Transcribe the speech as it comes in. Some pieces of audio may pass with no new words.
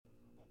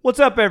What's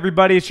up,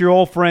 everybody? It's your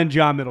old friend,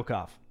 John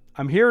Middlecoff.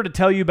 I'm here to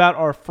tell you about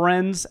our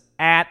friends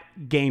at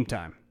Game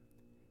Time.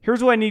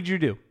 Here's what I need you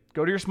to do.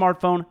 Go to your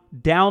smartphone,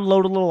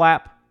 download a little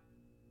app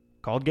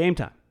called Game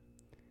Time.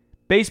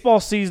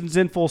 Baseball season's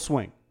in full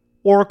swing.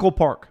 Oracle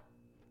Park.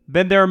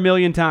 Been there a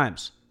million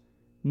times.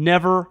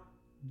 Never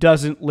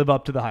doesn't live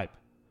up to the hype.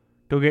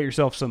 Go get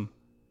yourself some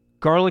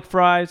garlic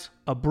fries,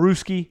 a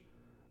brewski,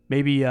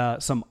 maybe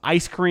some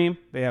ice cream.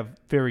 They have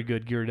very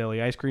good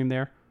Ghirardelli ice cream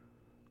there.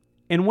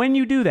 And when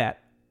you do that,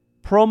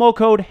 promo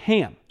code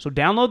HAM. So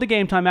download the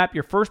Game Time app.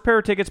 Your first pair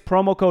of tickets,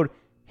 promo code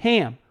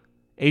HAM,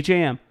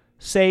 H-A-M,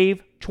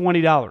 save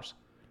 $20.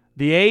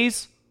 The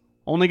A's,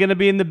 only going to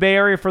be in the Bay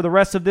Area for the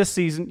rest of this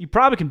season. You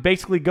probably can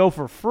basically go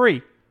for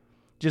free.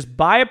 Just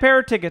buy a pair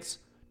of tickets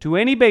to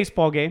any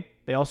baseball game.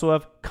 They also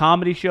have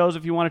comedy shows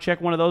if you want to check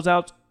one of those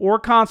out, or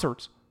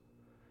concerts.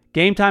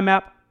 Game Time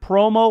app,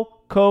 promo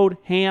code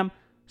HAM,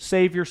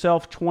 save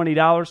yourself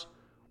 $20.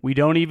 We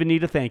don't even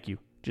need a thank you.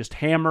 Just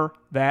hammer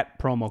that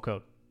promo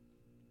code.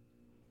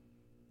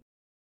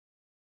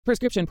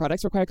 Prescription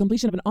products require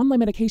completion of an online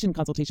medication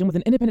consultation with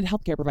an independent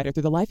healthcare provider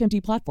through the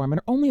LifeMD platform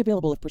and are only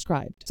available if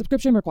prescribed.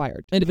 Subscription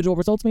required. Individual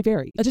results may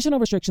vary. Additional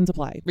restrictions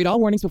apply. Read all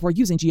warnings before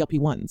using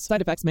GLP-1s.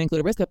 Side effects may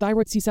include a risk of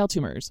thyroid C-cell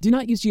tumors. Do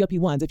not use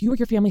GLP-1s if you or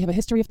your family have a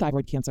history of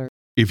thyroid cancer.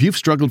 If you've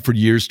struggled for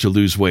years to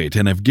lose weight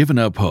and have given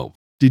up hope,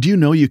 did you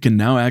know you can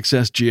now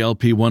access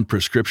GLP-1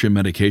 prescription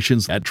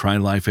medications at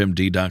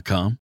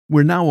TryLifeMD.com?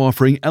 We're now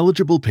offering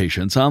eligible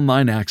patients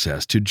online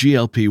access to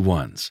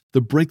GLP-1s, the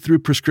breakthrough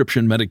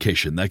prescription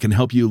medication that can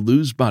help you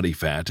lose body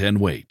fat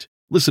and weight.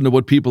 Listen to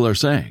what people are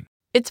saying.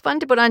 It's fun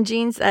to put on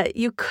jeans that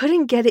you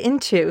couldn't get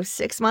into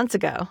 6 months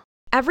ago.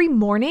 Every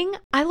morning,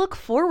 I look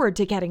forward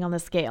to getting on the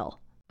scale.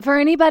 For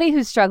anybody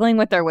who's struggling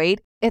with their weight,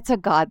 it's a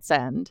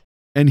godsend.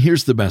 And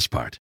here's the best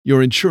part.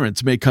 Your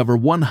insurance may cover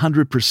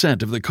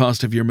 100% of the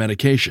cost of your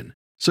medication.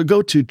 So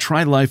go to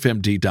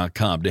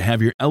TryLifeMD.com to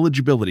have your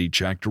eligibility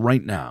checked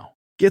right now.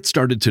 Get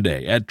started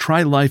today at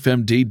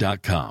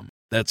TryLifeMD.com.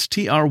 That's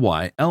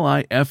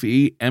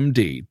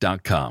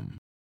TryLifeMD.com.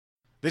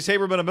 This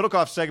Haberman and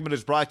Middlecoff segment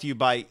is brought to you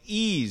by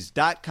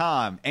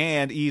Ease.com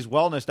and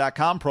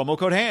EaseWellness.com, promo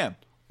code HAM.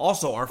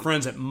 Also, our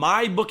friends at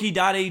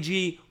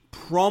MyBookie.ag,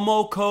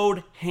 promo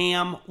code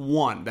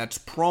HAM1. That's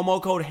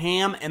promo code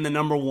HAM and the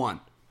number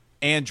 1.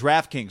 And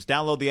DraftKings.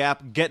 Download the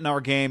app, get in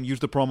our game, use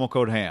the promo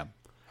code HAM.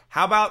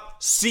 How about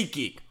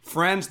SeatGeek?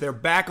 Friends, they're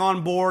back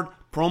on board.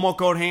 Promo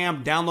code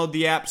HAM. Download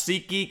the app.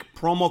 SeatGeek.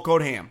 Promo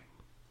code HAM.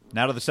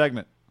 Now to the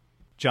segment.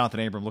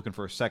 Jonathan Abram looking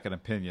for a second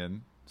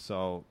opinion.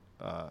 So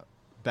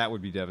that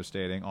would be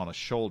devastating on a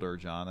shoulder,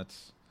 John.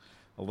 That's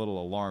a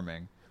little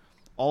alarming.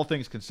 All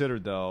things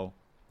considered, though.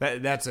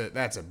 That's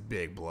a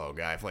big blow,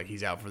 guy. I feel like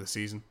he's out for the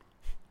season.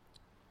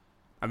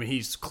 I mean,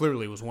 he's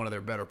clearly was one of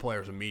their better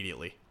players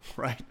immediately,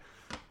 right?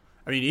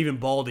 I mean, even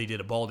Baldy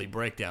did a Baldy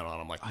breakdown on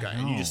him. Like,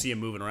 and you just see him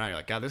moving around. You're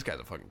like, God, this guy's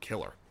a fucking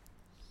killer.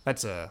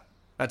 That's a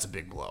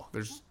big blow.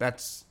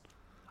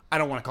 I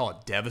don't want to call it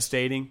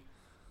devastating,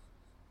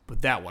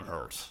 but that one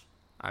hurts.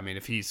 I mean,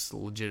 if he's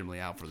legitimately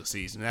out for the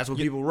season. And that's what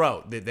people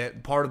wrote.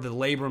 That part of the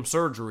labrum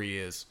surgery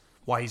is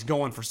why he's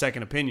going for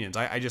second opinions.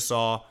 I just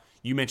saw,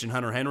 you mentioned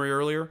Hunter Henry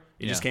earlier.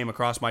 It just came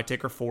across my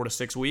ticker, 4 to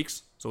 6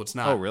 weeks. So it's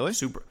not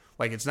super.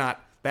 Like, it's not,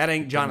 that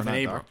ain't Jonathan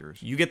Abram.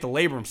 Doctors. You get the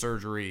labrum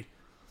surgery,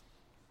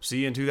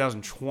 see you in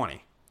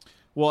 2020.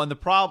 Well, and the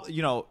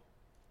problem,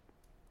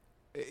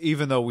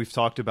 even though we've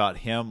talked about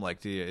him,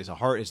 like is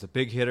the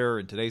big hitter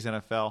in today's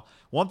NFL.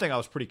 One thing I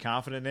was pretty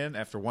confident in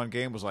after one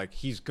game was like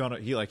he is.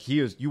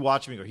 You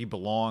watch him, he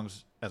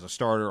belongs as a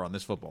starter on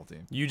this football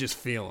team. You just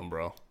feel him,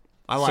 bro.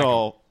 I like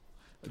him.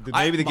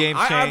 Maybe the game's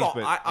changed,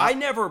 but I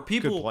never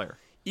people. Good player.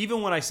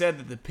 Even when I said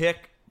that the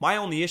pick, my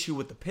only issue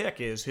with the pick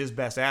is his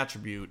best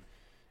attribute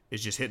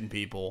is just hitting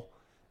people,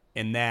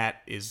 and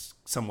that is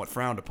somewhat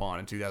frowned upon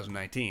in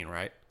 2019,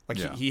 right? Like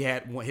he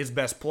had his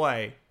best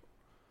play.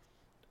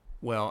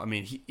 Well, I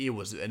mean, it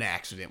was an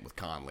accident with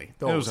Conley.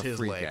 It was a his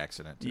freak leg.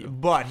 accident, too.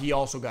 But he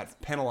also got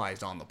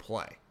penalized on the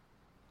play.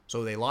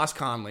 So they lost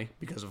Conley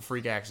because of a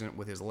freak accident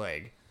with his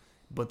leg.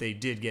 But they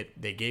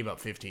gave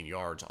up 15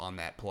 yards on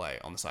that play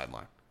on the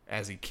sideline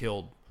as he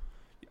killed.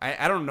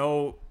 I don't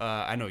know.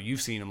 I know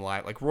you've seen him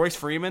live. Like Royce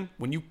Freeman,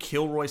 when you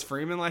kill Royce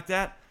Freeman like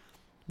that,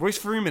 Royce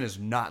Freeman is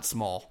not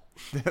small.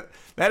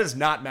 That is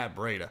not Matt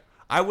Breida.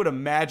 I would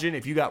imagine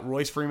if you got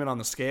Royce Freeman on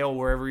the scale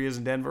wherever he is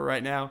in Denver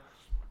right now,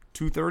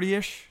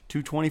 230-ish,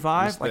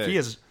 225. Like he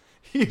is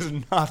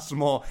not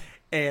small.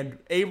 And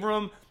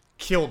Abram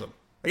killed him.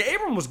 Like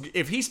Abram was,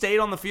 if he stayed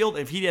on the field,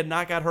 if he had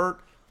not got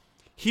hurt,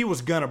 he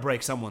was gonna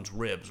break someone's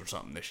ribs or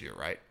something this year,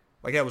 right?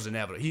 Like that was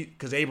inevitable.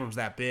 Because Abram's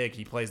that big,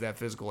 he plays that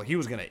physical. Like he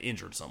was gonna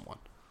injure someone,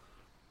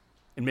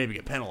 and maybe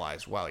get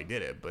penalized while he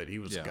did it. But he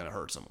was gonna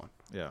hurt someone.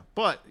 Yeah,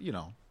 but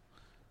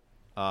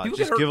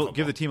just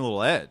give the team a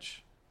little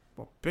edge.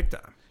 Well, big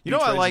time. You know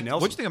what I like?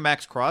 What do you think of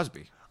Max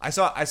Crosby? I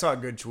saw a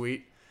good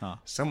tweet. Huh.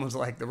 Someone's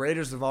like, the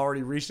Raiders have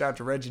already reached out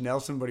to Reggie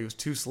Nelson, but he was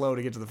too slow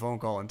to get to the phone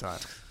call in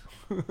time.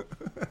 I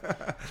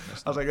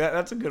was like,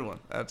 that's a good one.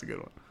 That's a good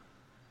one.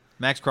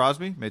 Max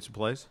Crosby made some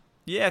plays.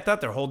 Yeah, I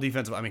thought their whole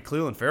defensive. I mean,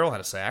 Cleveland Farrell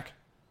had a sack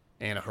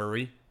and a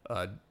hurry.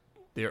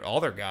 All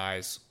their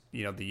guys,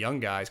 the young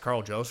guys,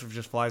 Carl Joseph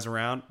just flies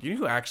around. You know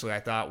who actually I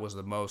thought was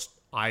the most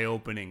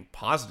eye-opening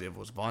positive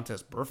was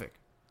Vontaze Burfict.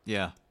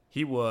 Yeah.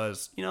 He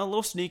was, a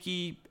little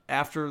sneaky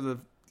after the,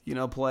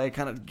 play,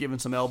 kind of giving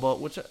some elbow,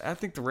 which I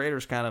think the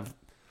Raiders kind of,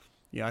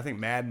 I think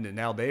Madden and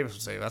Al Davis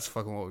would say that's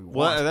fucking what we want.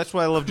 Well, that's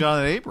why I love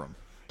Jonathan Abram.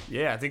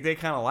 Yeah, I think they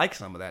kind of like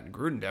some of that, and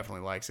Gruden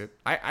definitely likes it.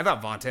 I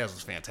thought Vontaze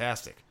was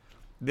fantastic.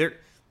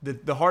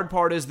 The hard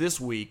part is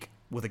this week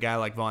with a guy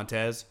like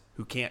Vontaze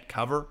who can't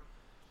cover,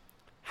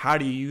 how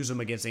do you use him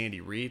against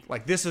Andy Reid?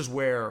 Like, this is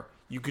where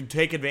you could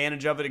take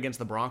advantage of it against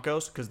the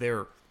Broncos because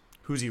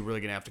who's he really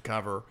going to have to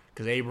cover?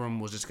 Because Abram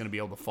was just going to be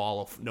able to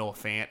follow Noah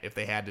Fant if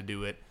they had to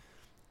do it.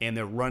 And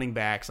their running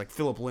backs, like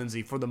Phillip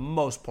Lindsay, for the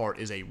most part,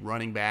 is a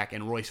running back,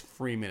 and Royce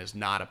Freeman is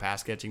not a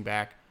pass-catching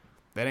back.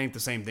 That ain't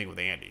the same thing with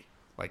Andy.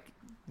 Like,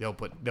 they'll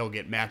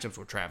get matchups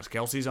where Travis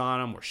Kelce's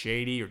on them, or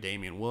Shady, or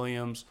Damian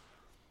Williams.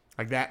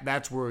 Like,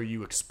 that's where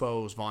you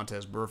expose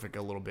Vontaze Burfict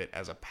a little bit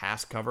as a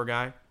pass cover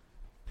guy.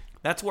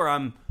 That's where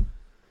I'm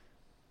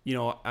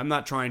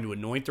not trying to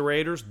anoint the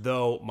Raiders,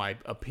 though my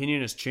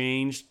opinion has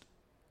changed.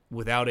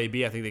 Without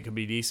AB, I think they could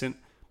be decent.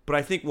 But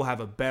I think we'll have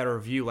a better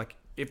view. Like,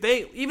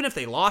 even if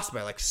they lost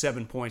by like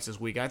 7 points this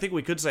week, I think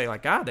we could say,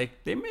 like, they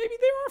maybe they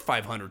are a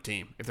 500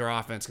 team if their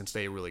offense can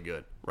stay really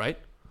good, right?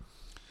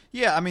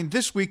 Yeah, I mean,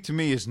 this week to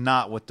me is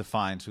not what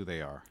defines who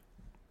they are.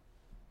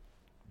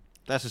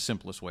 That's the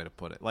simplest way to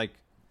put it. Like,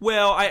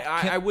 well,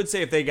 I would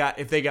say if they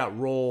got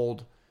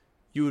rolled,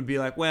 you would be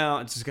like, well,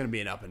 it's just going to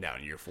be an up and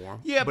down year for them.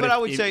 Yeah, but I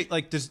would say,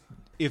 like,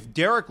 if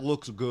Derek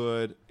looks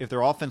good, if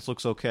their offense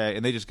looks okay,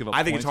 and they just give up,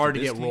 I think it's hard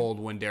to get team, rolled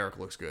when Derek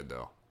looks good,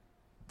 though.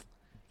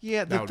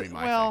 Yeah, that would be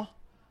my thing.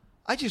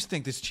 I just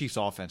think this Chiefs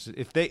offense,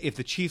 if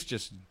the Chiefs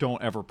just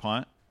don't ever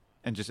punt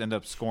and just end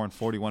up scoring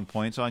 41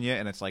 points on you,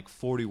 and it's like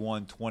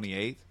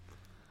 41-28.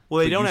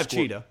 Well, they don't have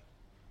Cheetah.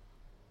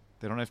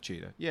 They don't have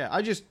Cheetah. Yeah,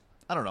 I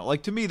don't know.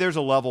 Like, to me, there's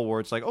a level where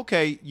it's like,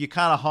 okay, you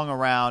kind of hung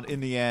around. In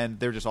the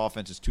end, their just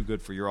offense is too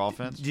good for your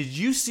offense. Did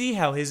you see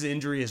how his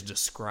injury is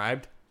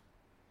described?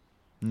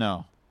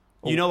 No.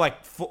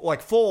 Like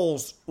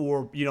Foles,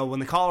 or, when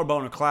the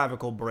collarbone or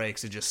clavicle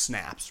breaks, it just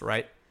snaps,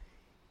 right?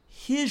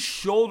 His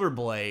shoulder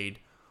blade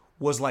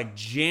was like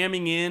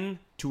jamming in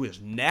to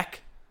his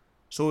neck,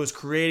 so it was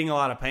creating a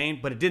lot of pain,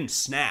 but it didn't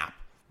snap.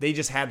 They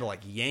just had to, like,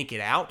 yank it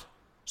out.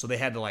 So they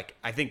had to, like,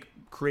 I think,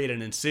 create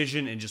an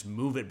incision and just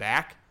move it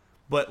back.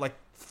 But, like,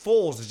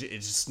 Foles, it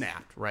just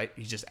snapped, right?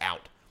 He's just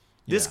out.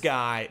 This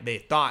guy, they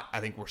thought, I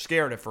think, were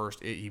scared at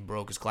first. He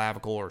broke his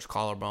clavicle or his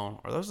collarbone.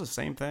 Are those the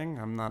same thing?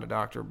 I'm not a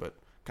doctor, but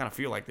kind of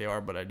feel like they are,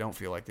 but I don't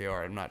feel like they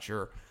are. I'm not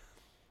sure.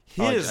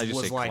 His I just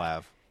was say like,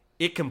 clav.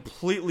 It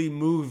completely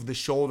moved the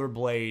shoulder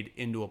blade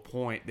into a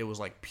point that was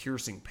like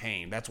piercing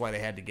pain. That's why they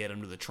had to get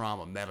him to the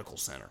trauma medical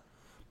center.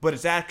 But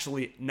it's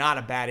actually not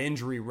a bad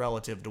injury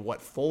relative to what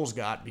Foles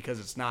got because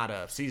it's not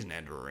a season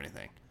ender or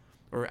anything.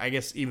 Or I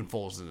guess even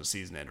Foles isn't a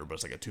season ender, but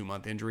it's like a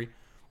 2-month injury.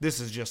 This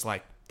is just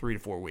like 3 to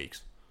 4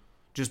 weeks.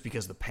 Just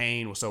because the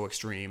pain was so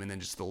extreme and then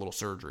just the little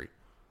surgery.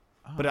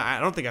 Oh. But I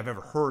don't think I've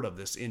ever heard of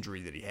this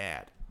injury that he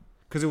had.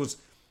 Because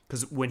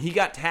when he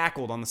got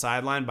tackled on the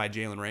sideline by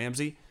Jalen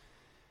Ramsey,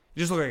 it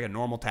just looked like a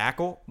normal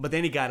tackle. But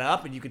then he got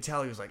up and you could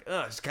tell he was like,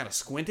 just kind of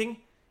squinting.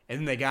 And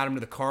then they got him to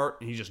the cart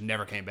and he just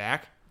never came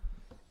back.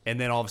 And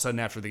then all of a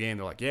sudden after the game,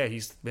 they're like, yeah,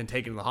 he's been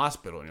taken to the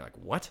hospital. And you're like,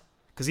 what?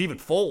 Because even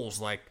Foles,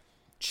 like,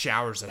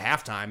 showers at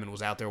halftime and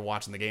was out there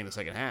watching the game the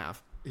second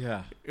half.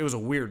 Yeah. It was a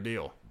weird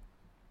deal.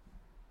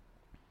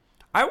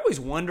 I always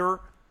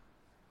wonder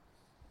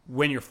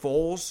when you're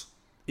Foles,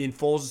 in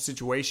Foles'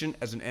 situation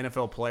as an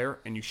NFL player,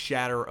 and you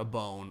shatter a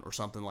bone or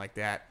something like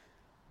that,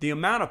 the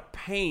amount of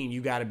pain you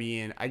got to be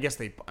in, I guess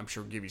I'm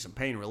sure, give you some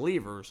pain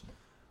relievers,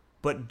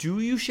 but do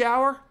you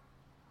shower?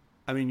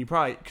 I mean, you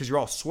probably, because you're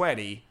all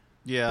sweaty.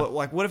 Yeah. But,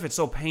 like, what if it's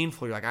so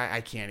painful, you're like,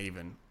 I can't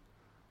even,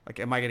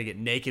 like, am I going to get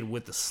naked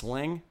with the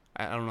sling?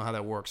 I don't know how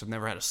that works. I've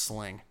never had a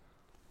sling.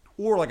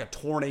 Or, like, a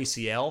torn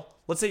ACL.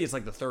 Let's say it's,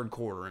 like, the third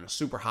quarter in a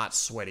super hot,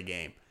 sweaty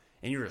game.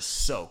 And you're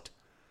just soaked,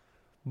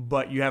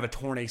 but you have a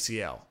torn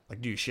ACL.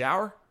 Like, do you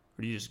shower?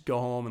 Or do you just go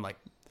home and, like,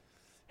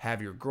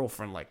 have your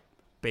girlfriend, like,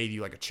 bathe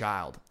you like a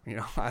child?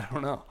 I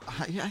don't know.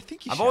 I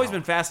think you I've always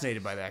been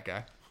fascinated by that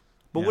guy.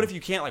 But what if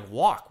you can't, like,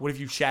 walk? What if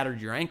you shattered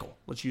your ankle?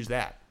 Let's use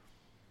that.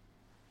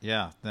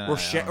 Yeah.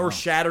 Or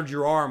shattered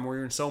your arm where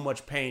you're in so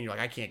much pain, you're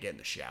like, I can't get in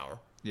the shower.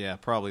 Yeah,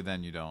 probably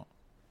then you don't.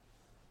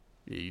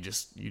 Yeah, you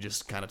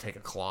just kind of take a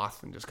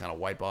cloth and just kind of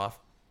wipe off.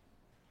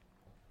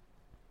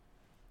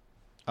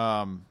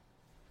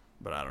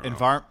 But I don't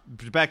know.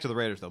 Back to the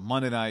Raiders, though.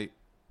 Monday night,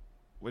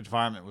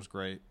 environment was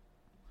great.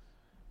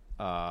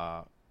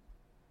 I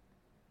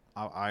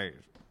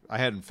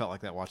hadn't felt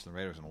like that watching the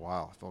Raiders in a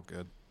while. I felt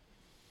good.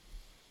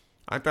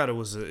 I thought it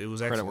was excellent.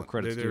 Credit where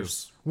credit's due.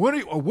 When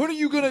are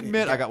you going to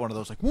admit? I got one of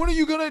those, like, when are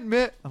you going to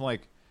admit? I'm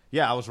like,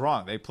 yeah, I was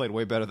wrong. They played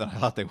way better than I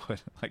thought they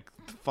would. Like,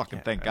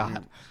 fucking thank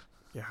God.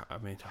 I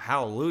mean,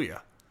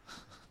 hallelujah.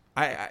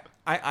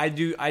 I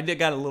did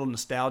got a little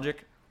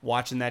nostalgic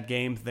watching that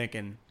game,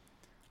 thinking,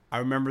 I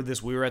remember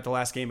this. We were at the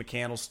last game at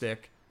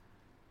Candlestick,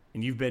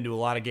 and you've been to a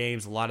lot of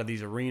games, a lot of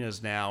these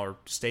arenas now or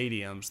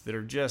stadiums that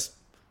are just,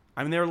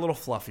 I mean, they're a little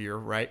fluffier,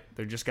 right?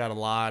 They've just got a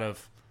lot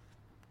of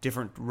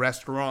different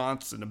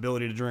restaurants and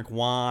ability to drink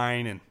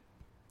wine. And,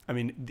 I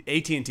mean, the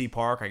AT&T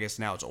Park, I guess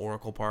now it's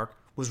Oracle Park,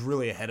 was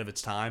really ahead of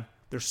its time.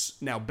 There's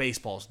now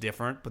baseball's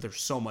different, but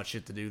there's so much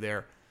shit to do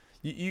there.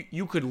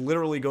 You could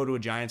literally go to a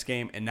Giants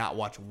game and not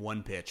watch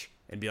one pitch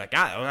and be like,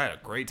 I had a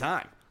great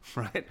time,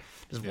 right?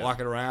 Just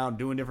walking around,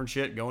 doing different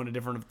shit, going to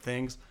different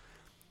things.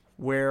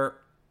 Where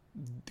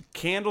the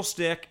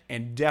Candlestick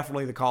and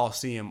definitely the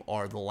Coliseum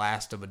are the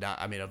last of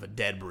a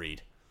dead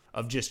breed.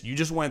 Of just, you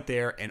just went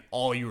there and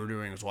all you were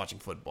doing was watching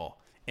football.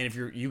 And if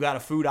you got a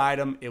food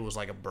item, it was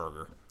like a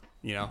burger,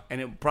 you know? And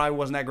it probably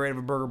wasn't that great of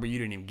a burger, but you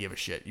didn't even give a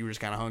shit. You were just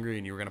kind of hungry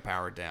and you were going to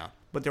power it down.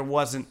 But there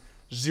wasn't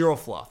zero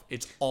fluff.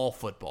 It's all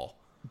football.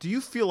 Do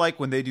you feel like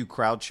when they do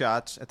crowd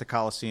shots at the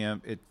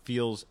Coliseum, it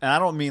feels, and I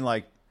don't mean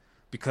like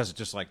because it's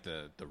just like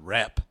the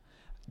rep,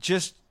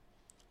 just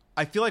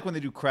I feel like when they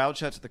do crowd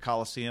shots at the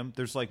Coliseum,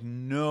 there's like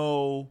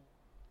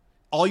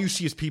all you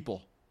see is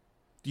people.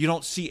 You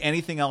don't see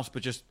anything else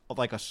but just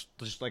like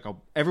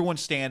everyone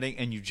standing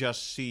and you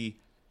just see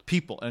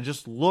people, and it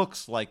just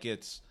looks like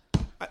it's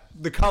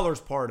the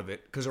colors part of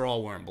it, because they're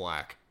all wearing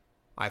black,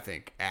 I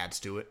think adds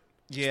to it.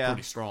 Yeah, it's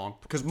pretty strong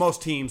because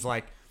most teams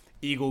like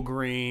Eagle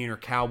Green or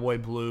Cowboy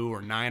Blue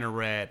or Niner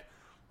Red,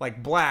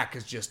 like black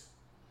is just,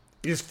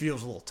 it just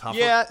feels a little tougher.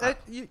 Yeah,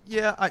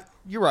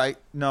 you're right.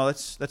 No,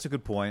 that's a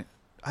good point.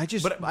 I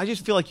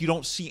just feel like you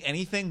don't see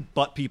anything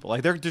but people.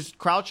 Like there's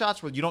crowd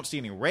shots where you don't see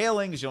any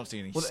railings, you don't see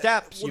any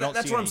steps.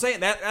 That's what I'm saying.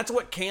 That's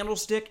what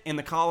Candlestick and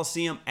the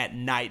Coliseum at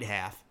night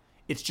have.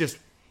 It's just,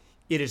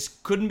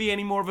 couldn't be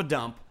any more of a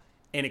dump,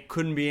 and it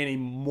couldn't be any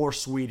more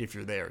sweet if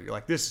you're there. You're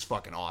like, this is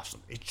fucking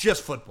awesome. It's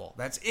just football.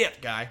 That's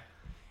it, guy.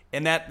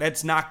 And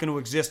that's not going to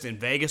exist in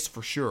Vegas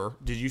for sure.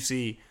 Did you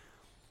see,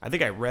 I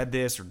think I read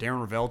this, or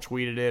Darren Ravel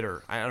tweeted it,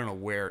 or I don't know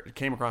where. It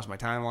came across my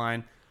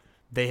timeline.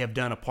 They have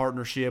done a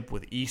partnership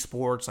with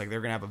esports. Like,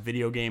 they're going to have a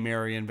video game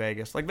area in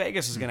Vegas. Like,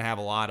 Vegas is going to have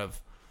a lot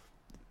of,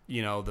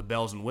 the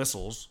bells and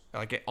whistles.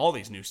 Like, all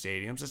these new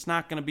stadiums. It's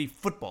not going to be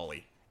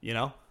football-y,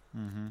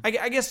 Mm-hmm.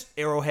 I guess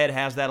Arrowhead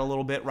has that a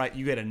little bit, right?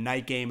 You get a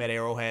night game at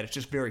Arrowhead. It's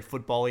just very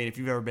football-y. And if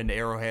you've ever been to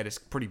Arrowhead, it's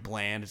pretty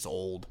bland. It's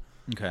old.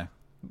 Okay.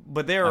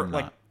 But they're,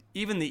 like,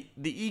 even the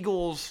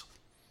Eagles,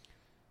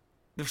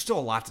 there's still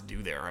a lot to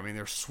do there. I mean,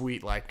 they're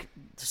sweet, like,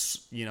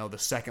 the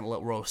second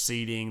row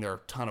seating. There are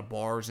a ton of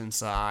bars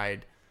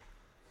inside.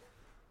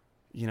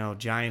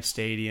 Giant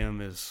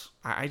Stadium is,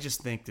 I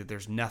just think that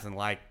there's nothing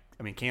like,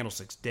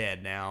 Candlestick's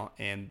dead now,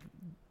 and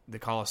the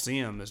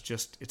Coliseum is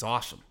just, it's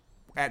awesome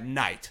at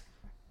night.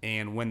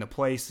 And when the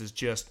place is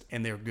just,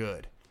 and they're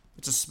good.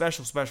 It's a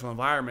special, special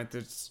environment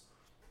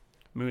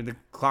the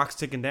clock's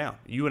ticking down.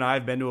 You and I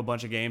have been to a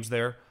bunch of games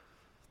there.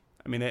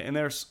 And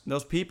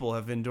those people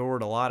have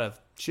endured a lot of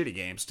shitty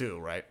games too,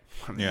 right?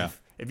 Yeah.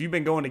 If you've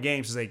been going to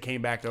games since they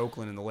came back to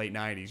Oakland in the late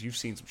 90s, you've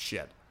seen some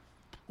shit.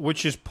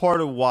 Which is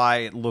part of why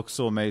it looks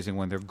so amazing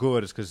when they're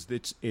good, is because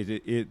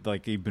it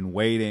like you've been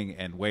waiting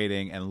and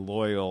waiting and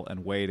loyal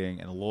and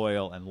waiting and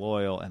loyal and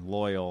loyal and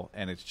loyal,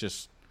 and it's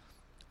just,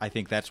 I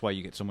think that's why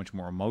you get so much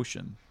more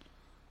emotion.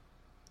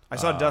 I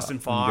saw Dustin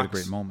Fox. You get a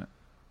great moment.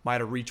 Might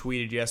have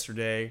retweeted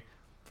yesterday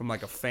from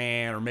like a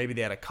fan, or maybe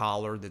they had a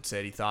caller that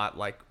said he thought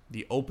like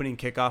the opening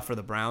kickoff for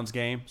the Browns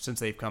game since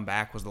they've come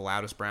back was the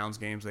loudest Browns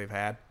games they've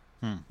had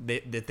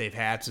that they've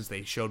had since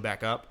they showed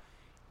back up.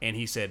 And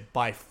he said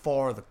by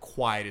far the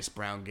quietest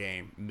Brown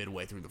game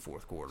midway through the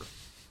fourth quarter.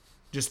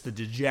 Just the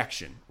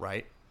dejection,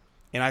 right?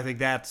 And I think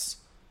that's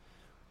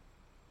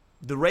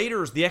the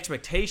Raiders, the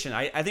expectation.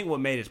 I think what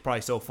made it probably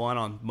so fun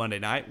on Monday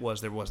night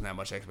was there wasn't that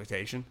much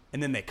expectation.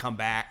 And then they come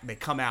back, they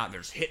come out, and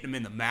they're just hitting them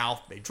in the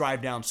mouth. They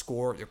drive down,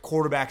 score. Their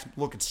quarterback's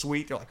looking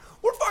sweet. They're like,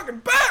 we're fucking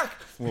back!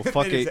 Well,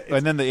 fuck it.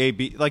 And then the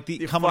AB, like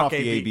coming off the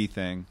AB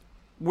thing.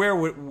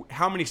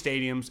 How many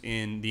stadiums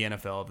in the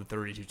NFL of the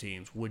 32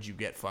 teams would you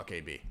get fuck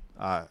AB?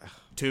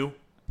 2?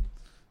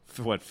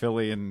 What,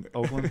 Philly and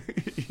Oakland?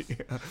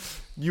 Yeah.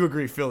 You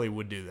agree Philly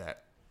would do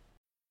that?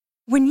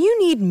 When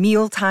you need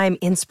mealtime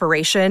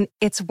inspiration,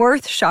 it's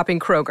worth shopping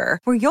Kroger,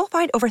 where you'll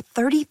find over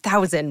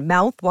 30,000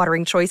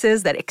 mouth-watering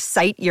choices that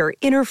excite your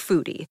inner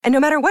foodie. And no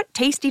matter what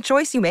tasty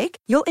choice you make,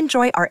 you'll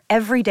enjoy our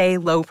everyday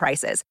low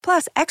prices,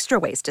 plus extra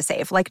ways to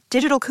save, like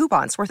digital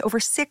coupons worth over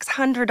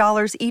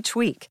 $600 each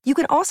week. You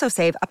can also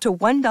save up to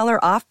 $1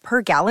 off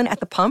per gallon at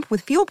the pump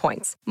with fuel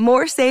points.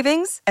 More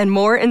savings and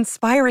more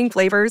inspiring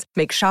flavors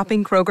make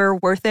shopping Kroger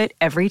worth it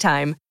every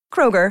time.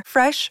 Kroger,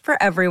 fresh for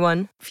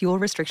everyone. Fuel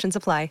restrictions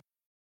apply.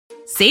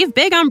 Save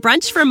big on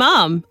brunch for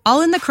mom,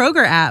 all in the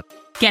Kroger app.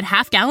 Get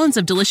half gallons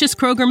of delicious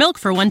Kroger milk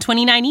for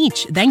 $1.29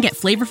 each. Then get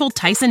flavorful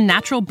Tyson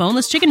natural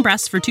boneless chicken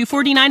breasts for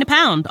 $2.49 a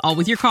pound, all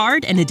with your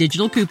card and a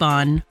digital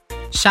coupon.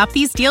 Shop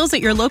these deals at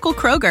your local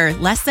Kroger,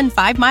 less than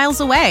 5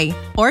 miles away.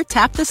 Or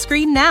tap the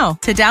screen now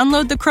to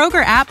download the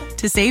Kroger app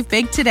to save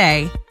big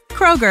today.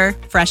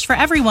 Kroger, fresh for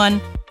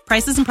everyone.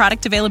 Prices and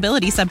product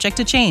availability subject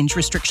to change.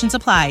 Restrictions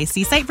apply.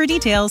 See site for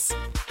details.